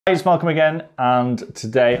Hey, it's Malcolm again, and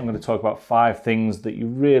today I'm going to talk about 5 things that you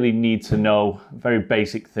really need to know, very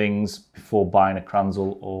basic things before buying a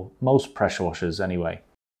Kranzle, or most pressure washers anyway.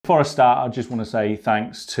 Before I start, I just want to say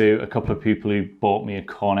thanks to a couple of people who bought me a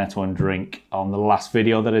cornetto and drink on the last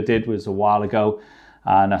video that I did, was a while ago,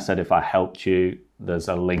 and I said if I helped you, there's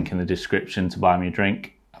a link in the description to buy me a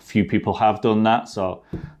drink. A few people have done that, so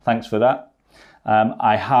thanks for that.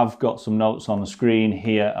 I have got some notes on the screen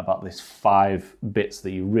here about this 5 bits that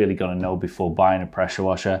you really got to know before buying a pressure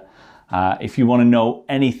washer. If you want to know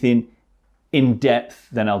anything in depth,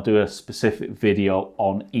 then I'll do a specific video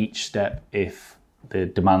on each step if the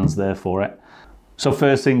demand's there for it. So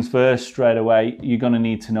first things first, straight away, you're going to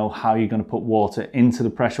need to know how you're going to put water into the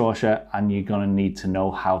pressure washer, and you're going to need to know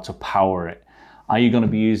how to power it. Are you going to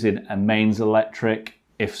be using a mains electric?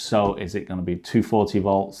 If so, is it going to be 240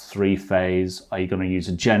 volts, 3-phase? Are you going to use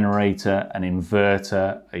a generator, an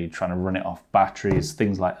inverter? Are you trying to run it off batteries?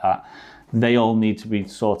 Things like that. They all need to be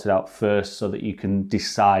sorted out first so that you can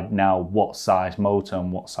decide now what size motor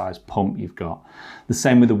and what size pump you've got. The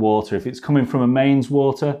same with the water. If it's coming from a mains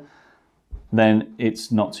water, then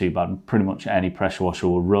it's not too bad. Pretty much any pressure washer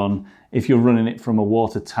will run. If you're running it from a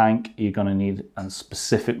water tank, you're going to need a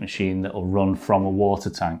specific machine that will run from a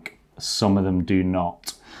water tank. Some of them do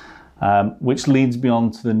not. Which leads me on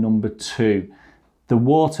to the number 2. The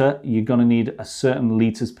water, you're going to need a certain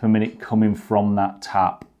litres per minute coming from that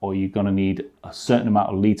tap, or you're going to need a certain amount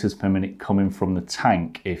of litres per minute coming from the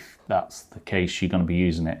tank, if that's the case you're going to be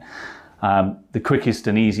using it. The quickest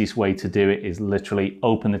and easiest way to do it is literally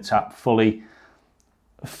open the tap fully,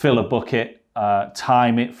 fill a bucket,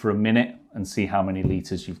 time it for a minute and see how many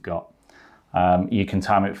litres you've got. You can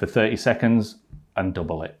time it for 30 seconds and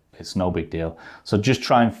double it. It's no big deal. So just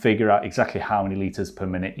try and figure out exactly how many litres per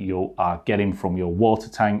minute you are getting from your water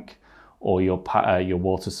tank or your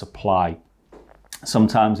water supply.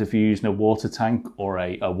 Sometimes if you're using a water tank or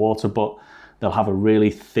a water butt, they'll have a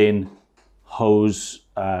really thin hose.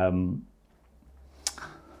 Don't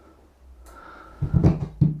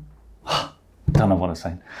know what I'm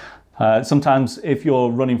saying. Sometimes if you're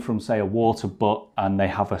running from, say, a water butt and they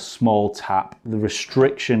have a small tap, the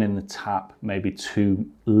restriction in the tap may be too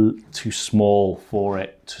small for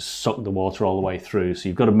it to suck the water all the way through. So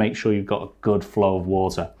you've got to make sure you've got a good flow of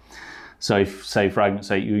water. So if, say, for argument's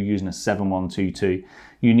sake, you're using a 7122,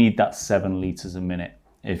 you need that 7 litres a minute.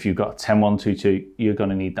 If you've got a 10122, you're going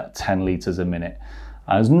to need that 10 litres a minute.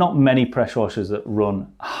 There's not many pressure washers that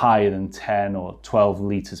run higher than 10 or 12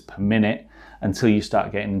 litres per minute, until you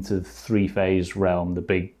start getting into the 3-phase realm, the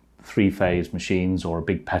big 3-phase machines or a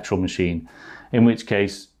big petrol machine, in which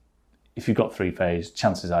case, if you've got 3-phase,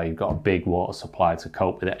 chances are you've got a big water supply to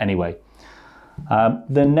cope with it anyway.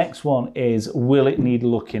 The next one is, will it need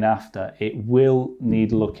looking after? It will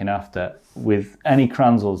need looking after. With any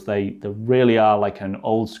Kranzles, they really are like an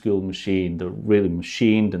old school machine. They're really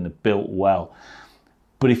machined and they're built well.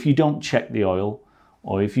 But if you don't check the oil,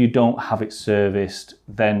 or if you don't have it serviced,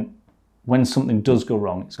 then when something does go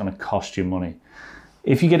wrong, it's going to cost you money.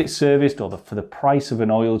 If you get it serviced, or for the price of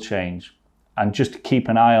an oil change, and just to keep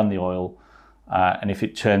an eye on the oil, and if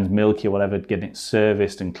it turns milky or whatever, getting it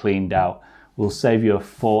serviced and cleaned out will save you a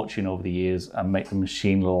fortune over the years and make the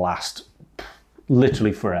machine last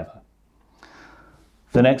literally forever.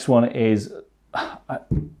 The next one is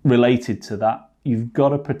related to that. You've got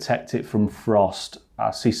to protect it from frost. I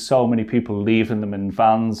see so many people leaving them in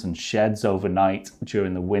vans and sheds overnight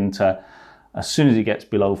during the winter. As soon as it gets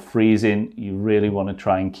below freezing, you really want to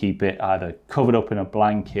try and keep it either covered up in a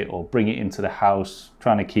blanket or bring it into the house,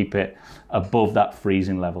 trying to keep it above that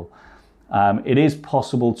freezing level. It is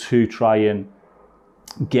possible to try and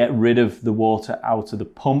get rid of the water out of the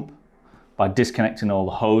pump by disconnecting all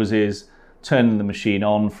the hoses, turning the machine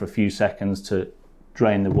on for a few seconds to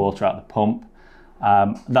drain the water out of the pump.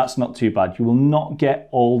 That's not too bad. You will not get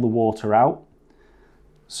all the water out,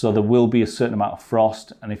 so there will be a certain amount of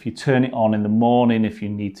frost, and if you turn it on in the morning, if you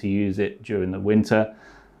need to use it during the winter,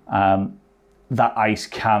 that ice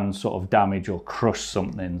can sort of damage or crush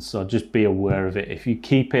something, so just be aware of it. If you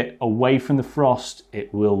keep it away from the frost,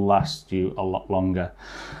 it will last you a lot longer.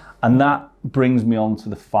 And that brings me on to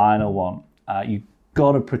the final one. You've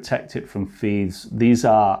got to protect it from thieves. These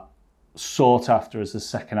are sought after as a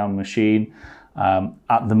second-hand machine.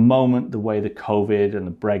 At the moment, the way the COVID and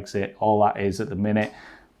the Brexit, all that is at the minute,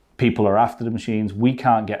 people are after the machines. We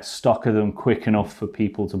can't get stock of them quick enough for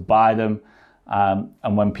people to buy them.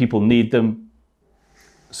 And when people need them,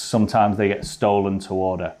 sometimes they get stolen to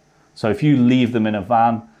order. So if you leave them in a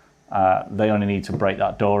van, they only need to break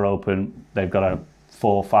that door open. They've got a £400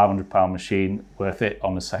 or £500 machine worth it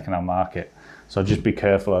on the second-hand market. So just be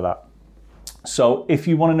careful of that. So if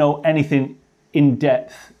you want to know anything in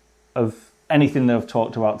depth of anything that I've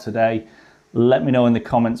talked about today, let me know in the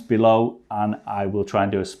comments below and I will try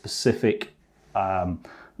and do a specific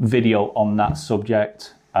video on that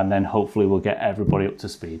subject, and then hopefully we'll get everybody up to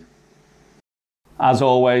speed. As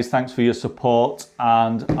always, thanks for your support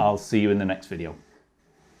and I'll see you in the next video.